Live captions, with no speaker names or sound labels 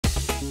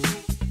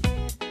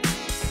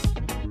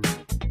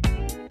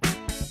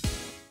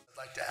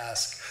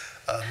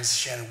Mrs.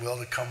 Shannon Will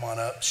to come on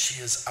up.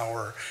 She is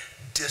our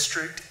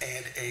district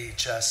and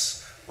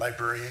AHS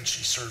librarian.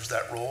 She serves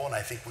that role, and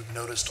I think we've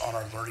noticed on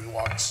our learning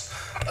walks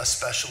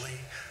especially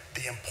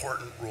the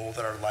important role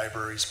that our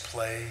libraries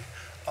play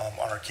on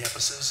our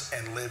campuses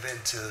and live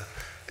into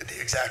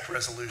the exact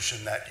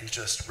resolution that you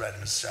just read,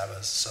 Ms.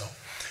 Chavez. So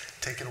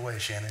take it away,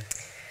 Shannon.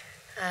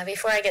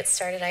 Before I get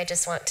started, I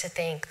just want to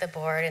thank the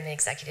board and the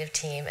executive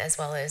team, as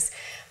well as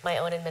my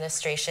own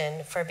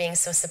administration, for being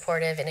so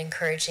supportive and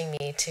encouraging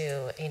me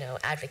to,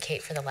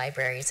 advocate for the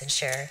libraries and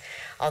share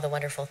all the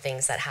wonderful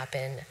things that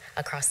happen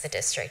across the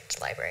district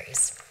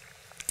libraries.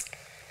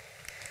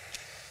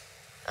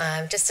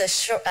 Just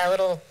a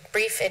little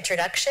brief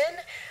introduction.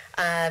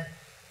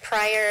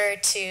 Prior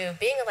to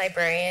being a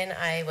librarian,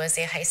 I was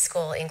a high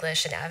school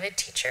English and AVID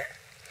teacher.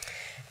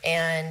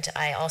 And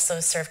I also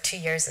served 2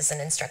 years as an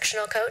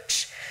instructional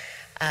coach.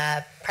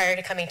 Prior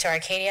to coming to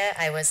Arcadia,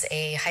 I was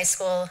a high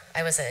school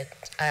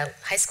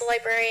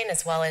librarian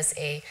as well as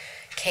a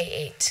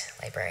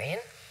K-8 librarian.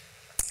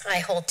 I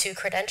hold 2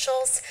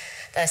 credentials,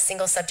 the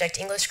single subject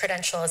English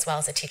credential as well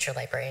as a teacher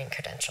librarian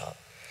credential.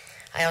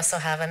 I also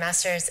have a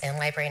master's in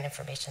library and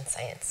information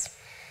science.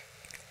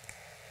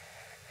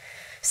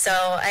 So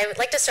I would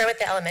like to start with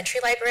the elementary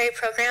library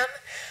program.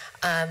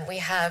 We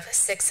have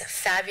 6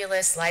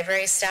 fabulous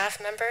library staff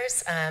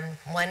members.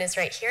 One is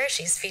right here.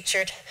 She's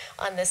featured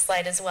on this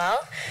slide as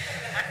well,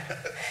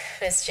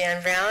 Ms.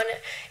 Jan Brown.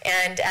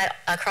 And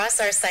across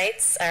our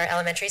sites, our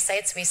elementary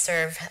sites, we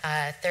serve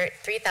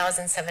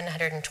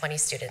 3,720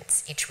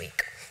 students each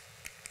week.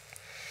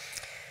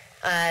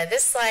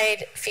 This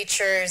slide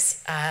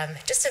features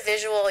just a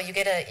visual. You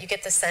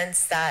get the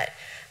sense that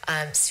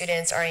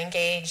students are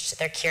engaged,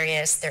 they're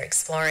curious, they're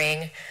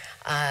exploring.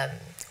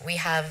 We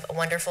have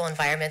wonderful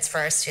environments for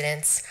our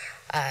students.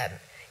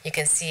 You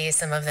can see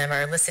some of them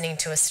are listening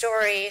to a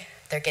story,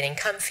 they're getting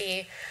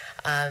comfy.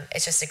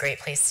 It's just a great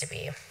place to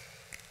be.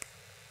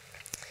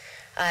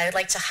 I'd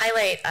like to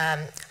highlight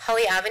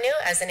Holly Avenue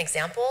as an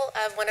example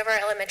of one of our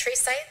elementary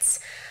sites.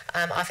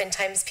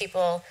 Oftentimes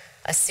people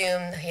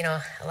assume,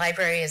 a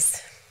library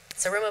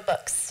it's a room of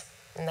books,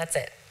 and that's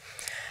it.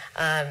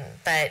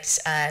 But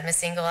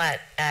Ms. Engel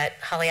at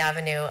Holly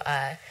Avenue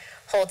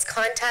holds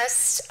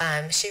contests.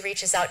 She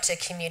reaches out to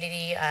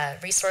community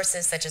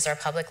resources such as our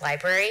public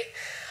library,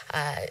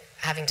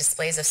 having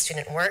displays of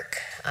student work.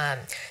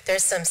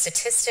 There's some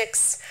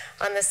statistics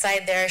on the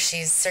side there.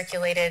 She's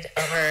circulated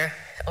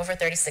over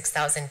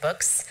 36,000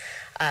 books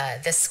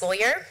this school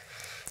year.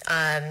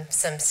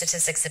 Some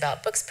statistics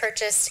about books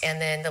purchased, and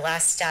then the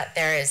last stat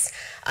there is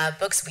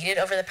books weeded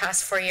over the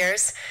past 4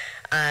 years.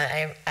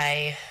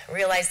 I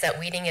realize that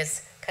weeding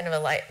is kind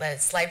of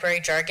it's library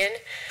jargon.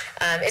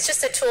 It's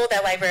just a tool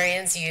that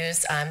librarians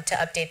use to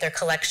update their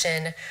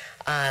collection,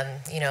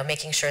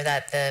 making sure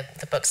that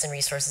the books and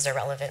resources are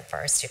relevant for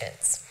our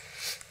students.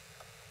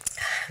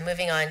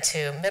 Moving on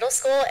to middle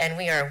school, and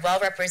we are well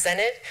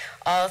represented.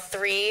 All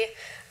 3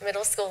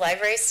 middle school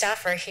library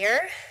staff are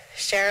here.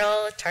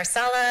 Cheryl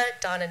Tarsala,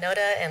 Donna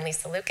Noda, and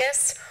Lisa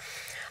Lucas.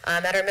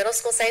 At our middle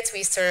school sites,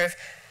 we serve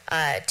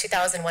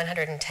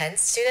 2,110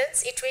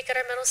 students each week at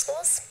our middle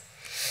schools.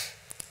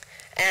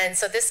 And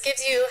so this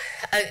gives you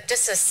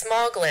just a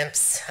small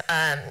glimpse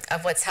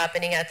of what's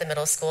happening at the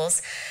middle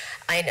schools.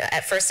 I know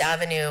at First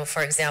Avenue,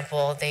 for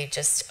example, they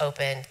just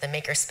opened the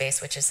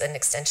Makerspace, which is an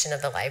extension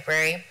of the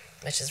library,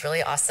 which is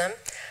really awesome.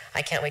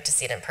 I can't wait to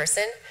see it in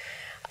person.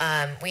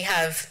 We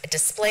have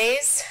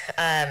displays.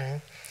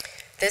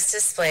 This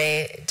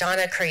display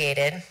Donna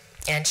created,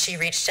 and she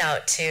reached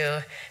out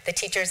to the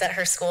teachers at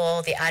her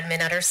school, the admin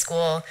at her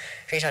school.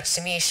 She reached out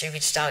to me. She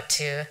reached out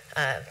to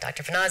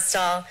Dr. Van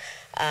Osdal.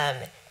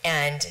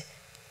 And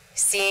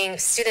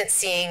students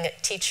seeing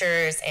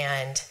teachers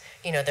and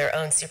their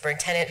own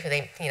superintendent, who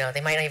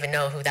they might not even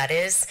know who that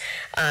is,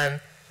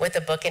 with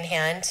a book in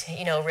hand,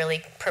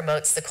 really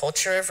promotes the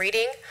culture of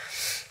reading,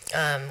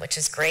 which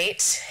is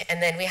great.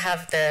 And then we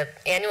have the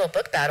annual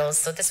book battles.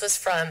 So this was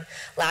from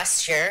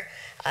last year.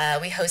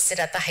 We hosted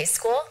at the high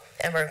school,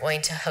 and we're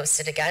going to host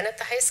it again at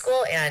the high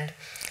school. And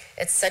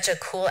it's such a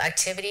cool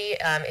activity.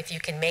 If you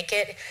can make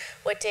it,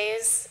 what day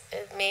is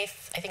it? May?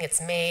 I think it's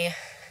May.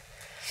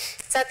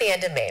 It's at the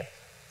end of May.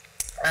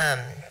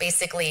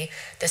 Basically,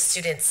 the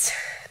students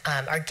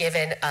are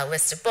given a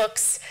list of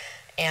books,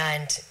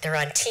 and they're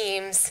on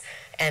teams,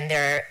 and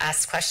they're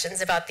asked questions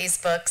about these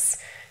books,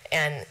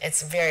 and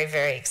it's very,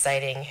 very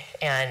exciting.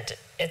 And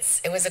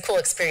it was a cool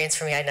experience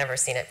for me. I'd never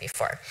seen it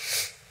before.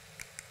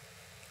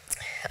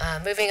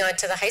 Moving on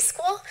to the high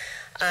school,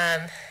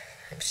 I'm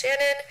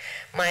Shannon.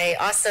 My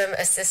awesome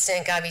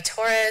assistant, Gabi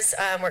Torres,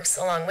 works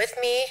along with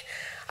me.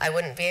 I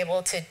wouldn't be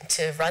able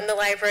to run the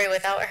library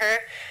without her.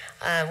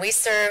 We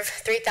serve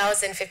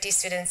 3,050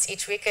 students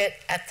each week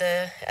at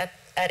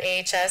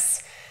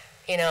AHS.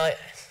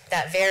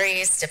 That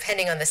varies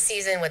depending on the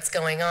season, what's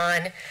going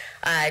on.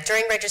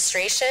 During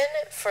registration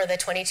for the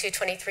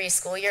 22-23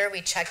 school year,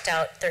 we checked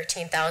out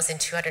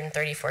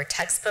 13,234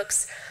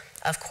 textbooks.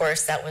 Of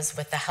course, that was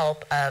with the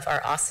help of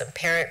our awesome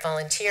parent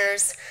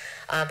volunteers,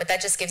 but that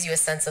just gives you a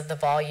sense of the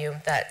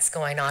volume that's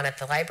going on at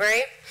the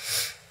library.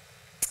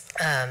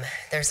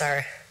 There's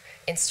our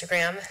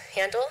Instagram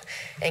handle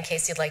in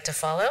case you'd like to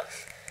follow.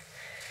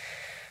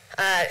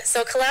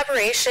 So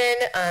collaboration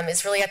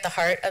is really at the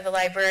heart of the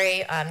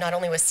library, not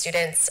only with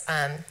students,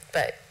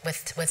 but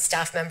with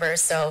staff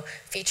members. So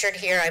featured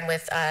here, I'm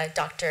with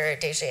Dr.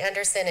 Deja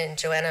Anderson and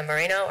Joanna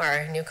Moreno,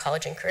 our new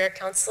college and career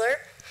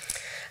counselor.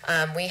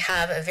 We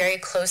have a very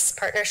close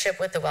partnership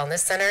with the Wellness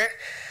Center.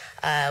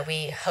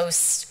 We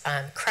host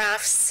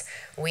crafts.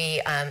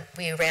 We ran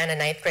a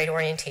 9th grade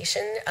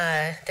orientation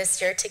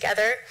this year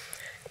together.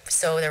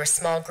 So there were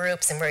small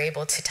groups, and we were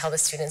able to tell the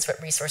students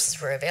what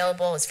resources were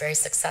available. It was very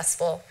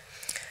successful.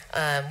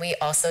 We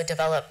also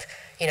develop,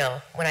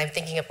 when I'm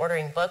thinking of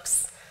ordering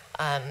books,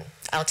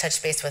 I'll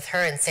touch base with her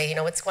and say,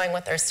 what's going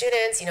with our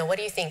students? What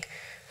do you think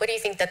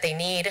that they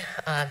need?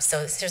 So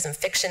there's some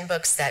fiction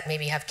books that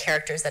maybe have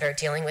characters that are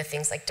dealing with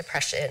things like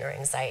depression or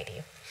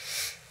anxiety.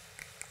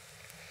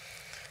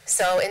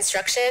 So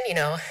instruction,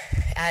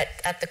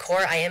 at the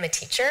core, I am a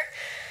teacher,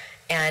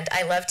 and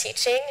I love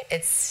teaching.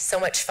 It's so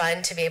much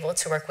fun to be able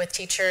to work with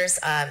teachers.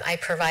 I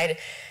provide,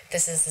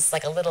 this is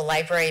like a little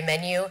library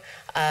menu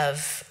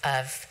of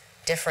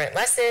different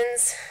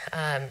lessons,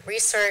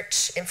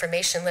 research,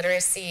 information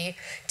literacy,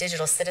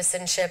 digital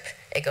citizenship.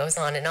 It goes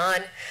on and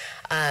on.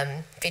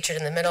 Featured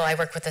in the middle, I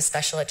work with the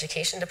special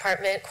education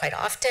department quite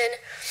often.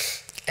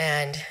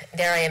 And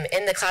there I am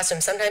in the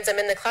classroom. Sometimes I'm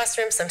in the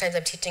classroom, sometimes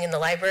I'm teaching in the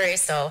library,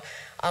 so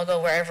I'll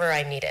go wherever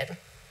I'm needed.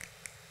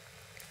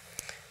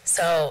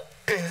 So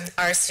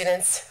our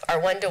students are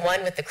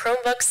one-to-one with the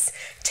Chromebooks.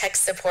 Tech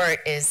support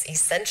is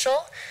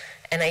essential.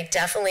 And I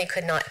definitely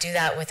could not do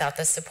that without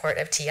the support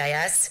of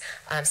TIS.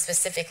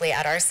 Specifically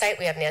at our site,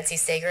 we have Nancy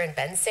Sager and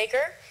Ben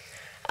Sager.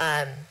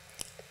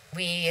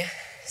 We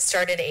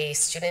started a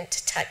student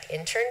tech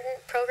intern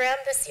program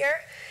this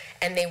year,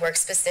 and they work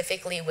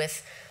specifically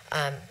with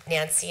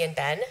Nancy and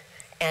Ben,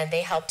 and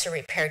they help to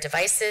repair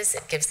devices.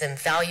 It gives them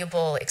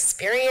valuable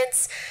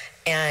experience,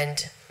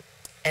 and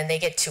they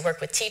get to work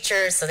with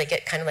teachers, so they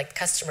get kind of like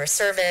customer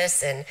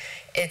service, and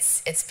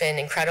it's been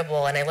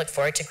incredible, and I look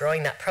forward to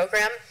growing that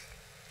program.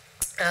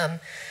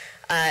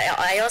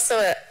 I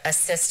also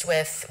assist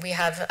with, we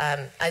have,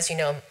 as you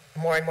know,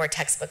 more and more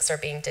textbooks are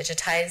being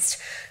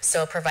digitized,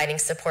 so providing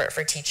support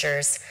for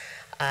teachers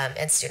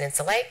and students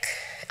alike.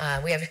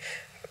 We have,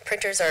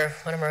 printers are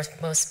one of our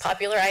most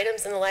popular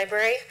items in the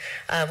library.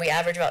 We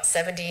average about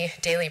 70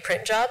 daily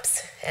print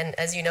jobs, and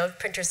as you know,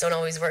 printers don't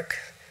always work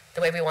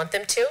the way we want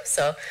them to,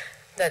 so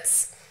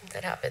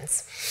that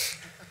happens.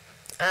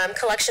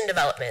 Collection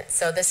development.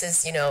 So this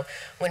is,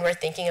 when we're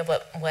thinking of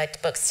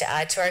what books to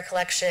add to our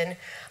collection,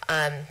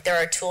 there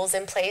are tools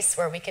in place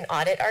where we can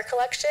audit our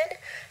collection,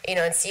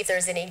 and see if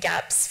there's any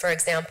gaps. For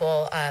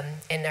example,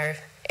 in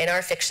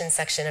our fiction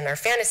section, in our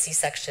fantasy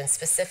section,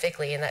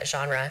 specifically in that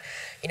genre,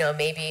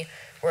 maybe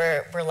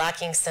we're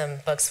lacking some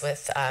books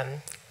with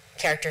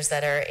characters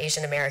that are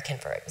Asian American,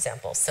 for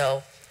example.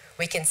 So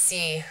we can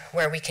see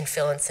where we can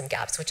fill in some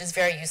gaps, which is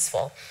very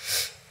useful.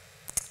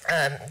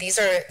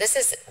 This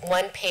is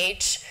one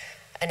page,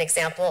 an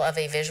example of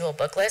a visual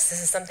book list.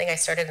 This is something I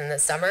started in the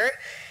summer,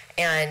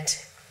 and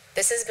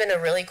this has been a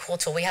really cool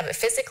tool. We have it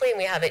physically and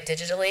we have it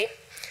digitally.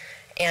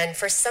 And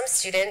for some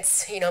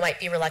students, might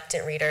be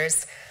reluctant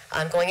readers,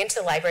 going into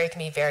the library can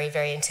be very,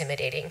 very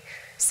intimidating.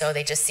 So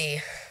they just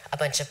see a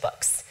bunch of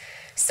books.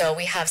 So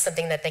we have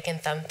something that they can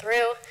thumb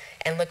through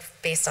and look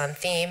based on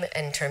theme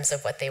in terms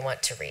of what they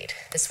want to read.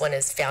 This one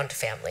is Found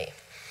Family.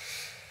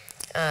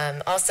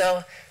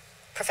 Also,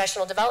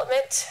 professional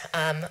development.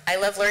 I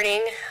love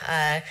learning.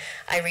 I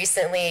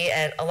recently,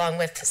 along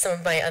with some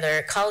of my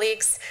other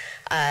colleagues,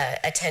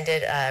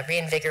 attended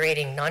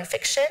Reinvigorating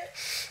Nonfiction.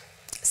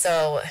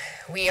 So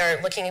we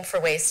are looking for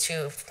ways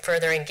to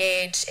further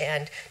engage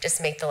and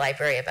just make the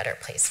library a better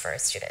place for our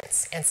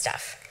students and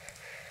staff.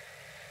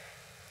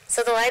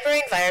 So the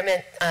library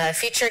environment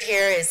featured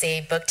here is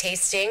a book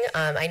tasting.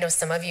 I know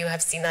some of you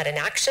have seen that in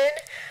action.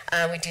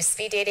 We do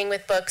speed dating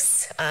with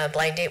books,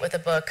 blind date with a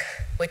book,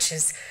 which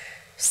is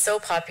so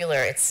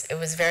popular. It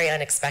was very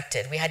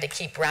unexpected. We had to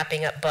keep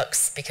wrapping up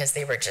books because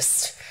they were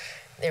just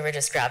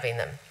grabbing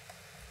them.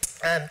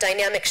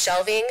 Dynamic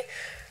shelving.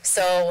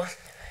 So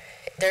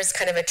there's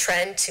kind of a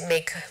trend to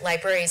make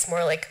libraries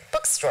more like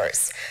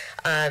bookstores,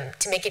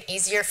 to make it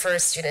easier for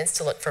students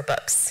to look for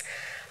books.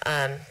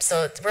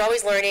 So we're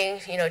always learning,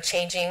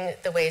 changing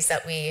the ways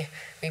that we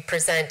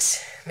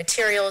present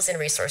materials and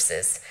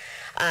resources.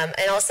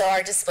 And also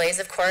our displays,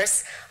 of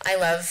course. I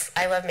love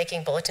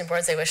making bulletin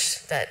boards. I wish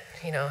that,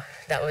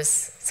 that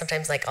was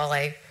sometimes like all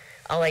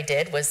I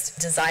did was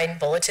design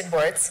bulletin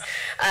boards.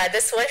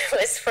 This one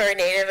was for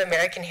Native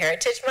American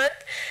Heritage Month,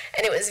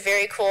 and it was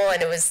very cool,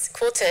 and it was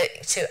cool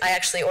I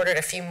actually ordered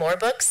a few more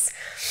books,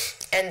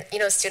 and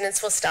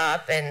students will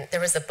stop, and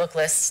there was a book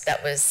list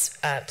that was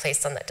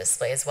placed on that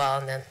display as well,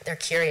 and then they're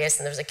curious,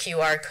 and there's a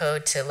QR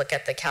code to look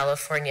at the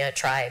California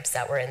tribes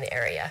that were in the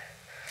area.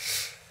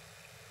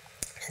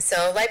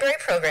 So library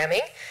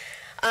programming.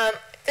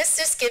 This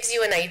just gives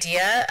you an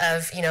idea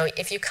of,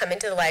 if you come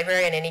into the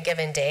library on any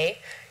given day,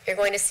 you're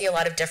going to see a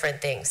lot of different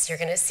things. You're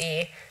going to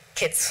see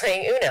kids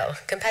playing Uno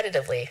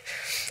competitively.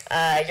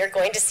 You're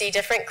going to see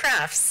different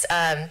crafts.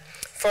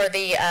 For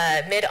the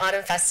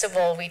Mid-Autumn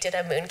Festival, we did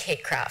a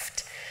mooncake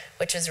craft,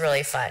 which was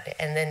really fun.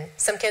 And then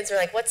some kids were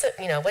like, what's a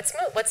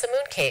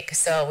mooncake?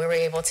 So we were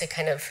able to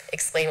kind of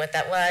explain what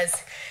that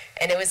was,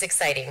 and it was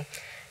exciting.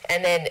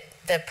 And then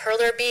the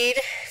perler bead,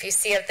 if you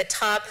see at the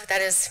top,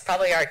 that is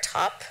probably our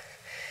top.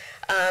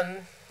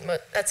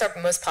 That's our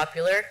most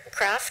popular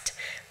craft,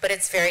 but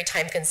it's very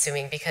time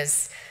consuming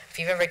because if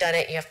you've ever done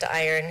it, you have to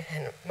iron,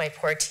 and my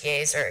poor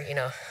TAs are,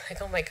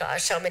 like, oh my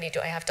gosh, how many do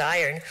I have to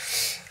iron?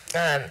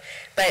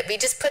 But we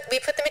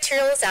put the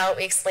materials out,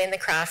 we explained the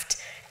craft,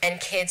 and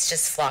kids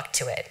just flocked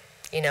to it.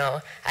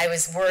 I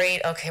was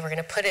worried, okay, we're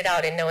gonna put it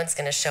out and no one's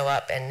gonna show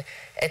up, and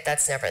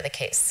that's never the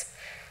case.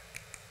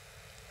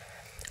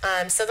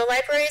 So the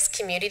library's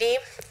community,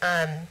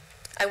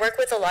 I work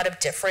with a lot of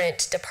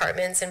different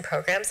departments and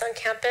programs on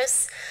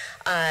campus.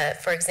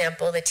 For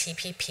example, the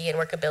TPP and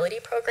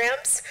workability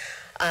programs.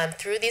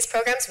 Through these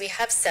programs, we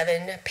have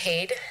 7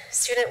 paid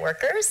student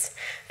workers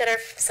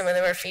some of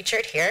them are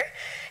featured here.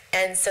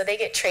 And so they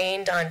get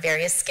trained on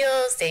various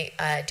skills. They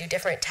do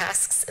different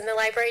tasks in the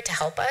library to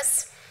help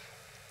us.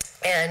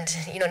 And,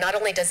 not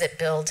only does it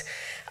build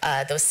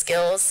those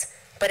skills,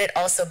 but it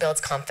also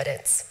builds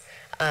confidence.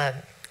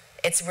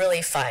 It's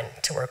really fun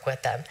to work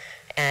with them.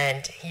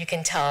 And you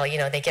can tell,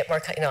 they get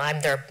more,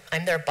 I'm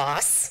their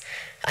boss,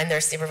 I'm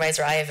their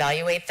supervisor, I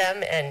evaluate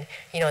them, and,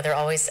 they're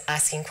always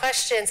asking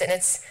questions, and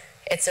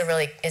it's a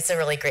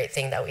really great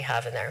thing that we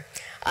have in there.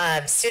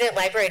 Student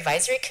Library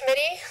Advisory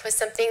Committee was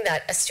something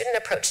that a student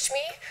approached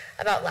me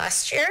about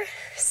last year.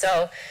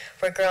 So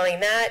we're growing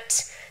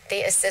that.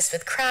 They assist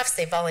with crafts.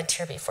 They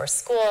volunteer before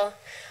school.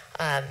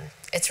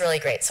 It's really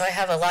great. So I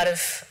have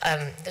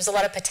there's a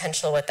lot of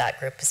potential with that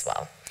group as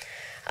well.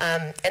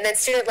 And then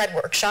student-led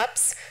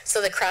workshops.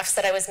 So the crafts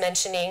that I was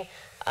mentioning,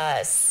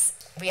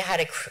 we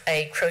had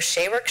a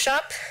crochet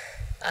workshop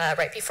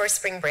right before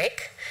spring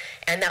break,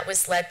 and that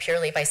was led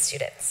purely by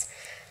students.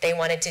 They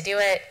wanted to do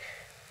it.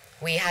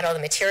 We had all the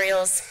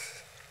materials.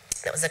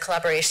 That was a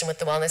collaboration with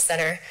the Wellness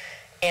Center.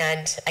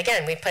 And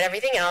again, we put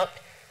everything out.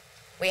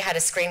 We had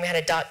a screen, we had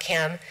a dot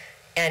cam,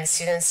 and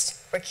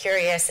students were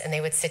curious, and they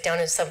would sit down,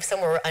 and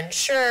some were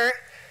unsure,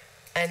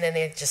 and then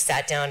they just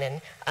sat down,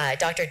 and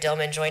Dr.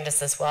 Dillman joined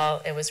us as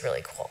well. It was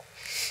really cool.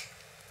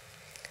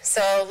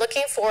 So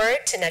looking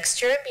forward to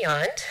next year and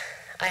beyond,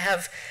 I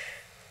have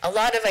a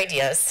lot of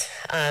ideas.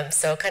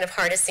 So kind of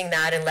harnessing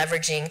that and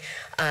leveraging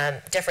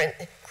different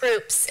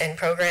groups and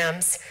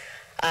programs.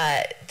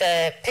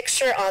 The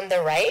picture on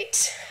the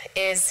right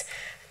is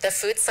the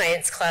Food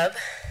Science Club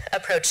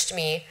approached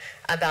me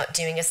about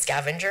doing a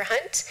scavenger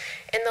hunt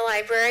in the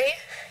library,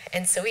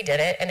 and so we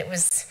did it, and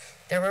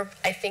there were,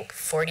 I think,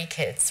 40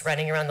 kids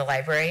running around the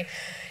library,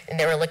 and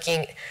they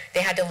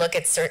had to look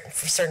at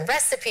certain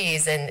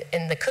recipes and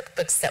in the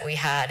cookbooks that we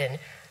had, and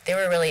they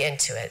were really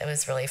into it. It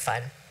was really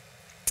fun.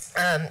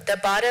 The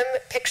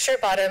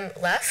bottom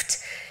left,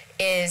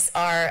 is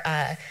our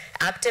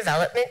app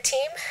development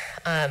team.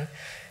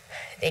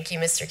 Thank you,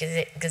 Mr.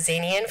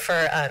 Gazanian,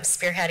 for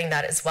spearheading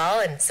that as well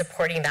and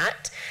supporting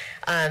that.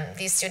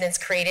 These students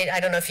created, I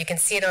don't know if you can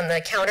see it on the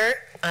counter,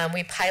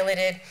 we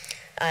piloted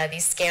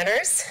these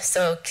scanners,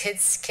 so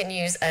kids can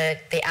use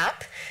the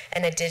app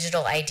and a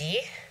digital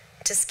ID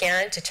to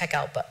scan to check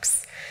out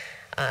books.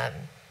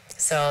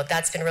 So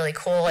that's been really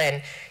cool,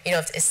 and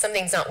if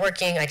something's not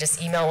working, I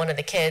just email one of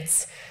the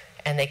kids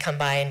and they come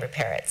by and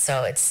repair it.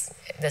 So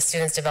the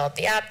students develop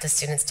the app, the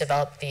students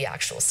develop the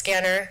actual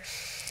scanner.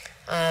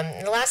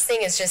 The last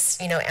thing is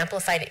just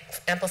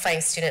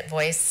amplifying student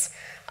voice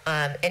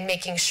and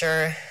making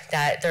sure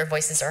that their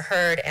voices are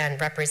heard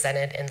and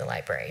represented in the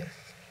library.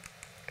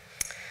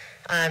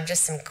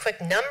 Just some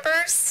quick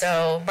numbers.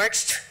 So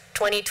March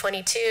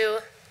 2022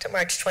 to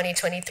March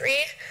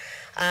 2023,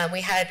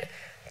 we had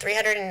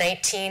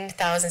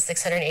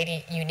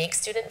 319,680 unique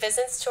student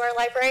visits to our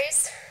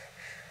libraries.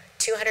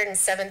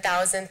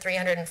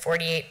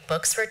 207,348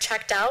 books were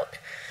checked out.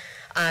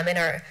 And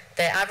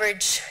the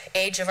average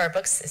age of our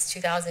books is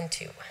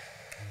 2002.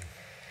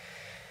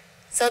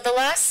 So the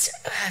last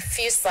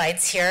few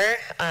slides here,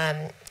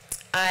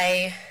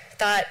 I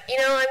thought,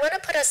 I want to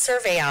put a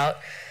survey out,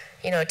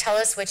 tell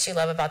us what you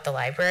love about the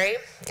library,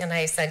 and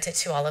I sent it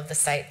to all of the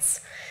sites.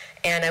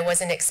 And I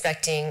wasn't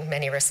expecting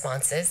many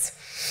responses.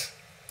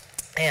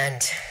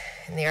 And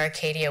in the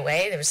Arcadia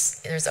way,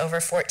 there's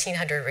over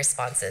 1,400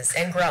 responses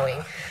and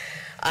growing.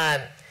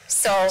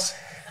 So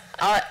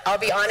I'll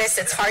be honest,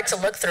 it's hard to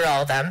look through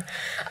all of them.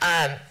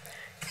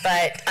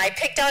 But I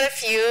picked out a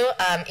few.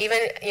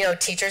 Even,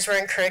 teachers were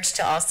encouraged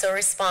to also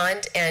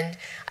respond. And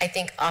I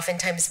think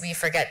oftentimes we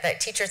forget that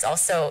teachers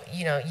also,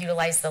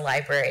 utilize the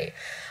library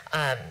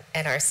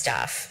and our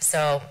staff.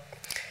 So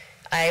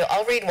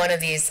I'll read one of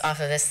these off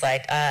of this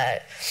slide.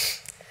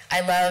 I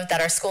love that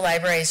our school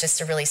library is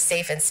just a really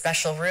safe and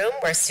special room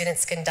where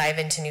students can dive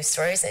into new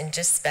stories and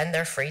just spend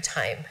their free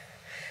time.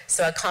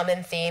 So a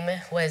common theme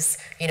was,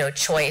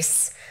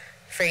 choice,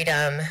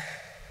 freedom,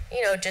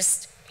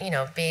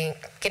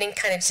 getting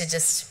kind of to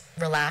just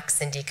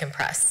relax and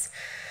decompress.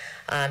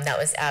 That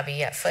was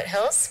Abby at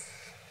Foothills.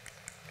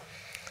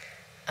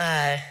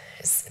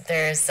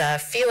 There's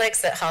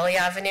Felix at Holly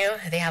Avenue.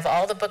 They have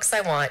all the books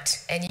I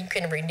want, and you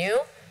can renew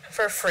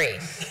for free.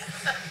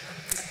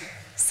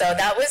 So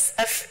that was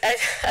a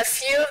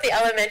few of the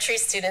elementary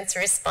students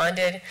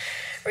responded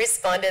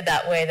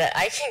that way, that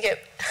I can get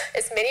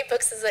as many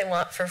books as I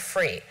want for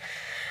free.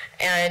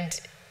 And,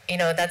 you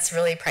know, that's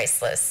really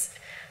priceless.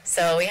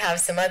 So we have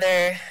some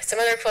other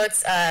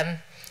quotes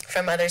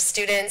from other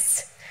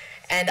students.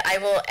 And I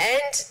will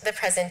end the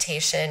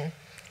presentation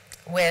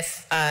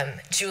with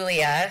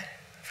Julia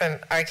from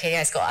Arcadia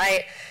High School.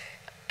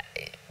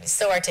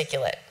 So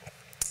articulate.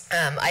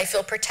 I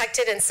feel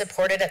protected and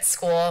supported at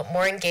school,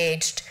 more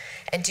engaged,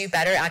 and do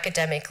better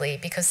academically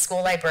because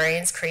school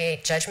librarians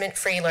create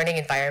judgment-free learning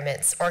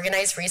environments,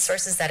 organize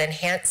resources that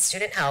enhance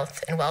student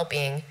health and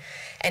well-being,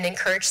 and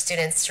encourage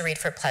students to read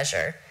for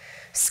pleasure.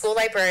 School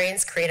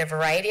librarians create a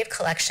variety of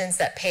collections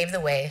that pave the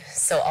way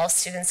so all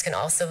students can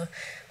also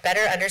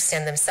better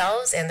understand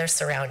themselves and their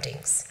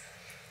surroundings.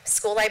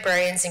 School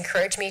librarians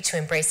encourage me to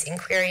embrace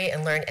inquiry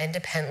and learn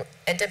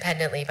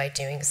independently by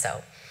doing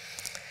so.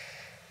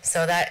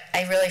 So that,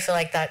 I really feel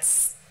like that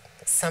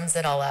sums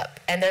it all up.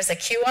 And there's a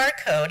QR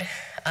code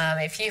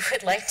if you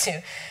would like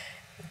to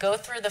go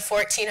through the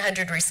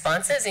 1,400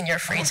 responses in your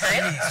free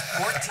time.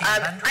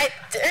 1,400?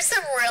 There's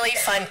some really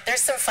fun,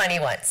 there's some funny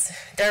ones.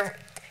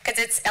 Because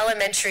it's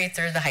elementary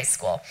through the high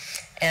school.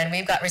 And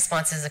we've got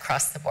responses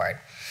across the board.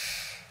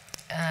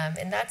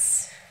 And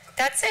that's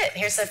it.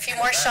 Here's a few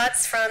more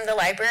shots from the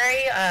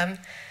library.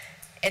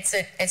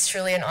 It's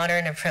truly an honor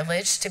and a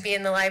privilege to be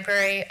in the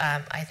library.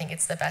 I think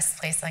it's the best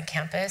place on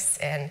campus,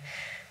 and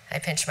I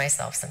pinch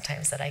myself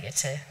sometimes that I get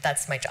to,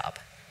 that's my job.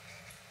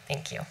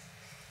 Thank you.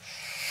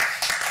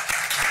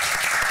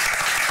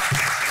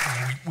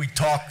 We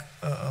talk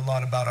a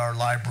lot about our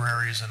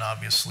libraries, and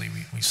obviously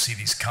we see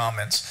these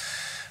comments,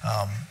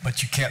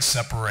 but you can't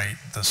separate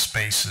the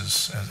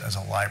spaces as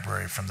a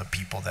library from the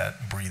people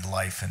that breathe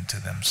life into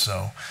them.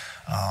 So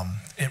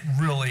it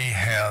really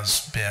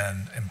has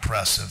been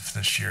impressive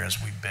this year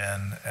as we've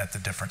been at the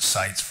different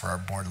sites for our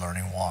board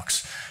learning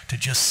walks to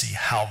just see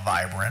how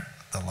vibrant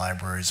the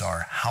libraries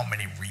are, how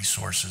many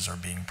resources are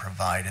being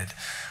provided,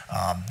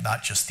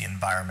 not just the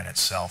environment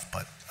itself,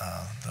 but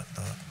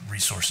the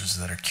resources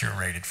that are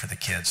curated for the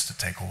kids to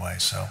take away.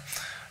 So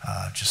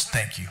just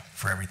thank you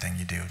for everything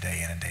you do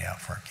day in and day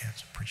out for our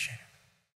kids. Appreciate it.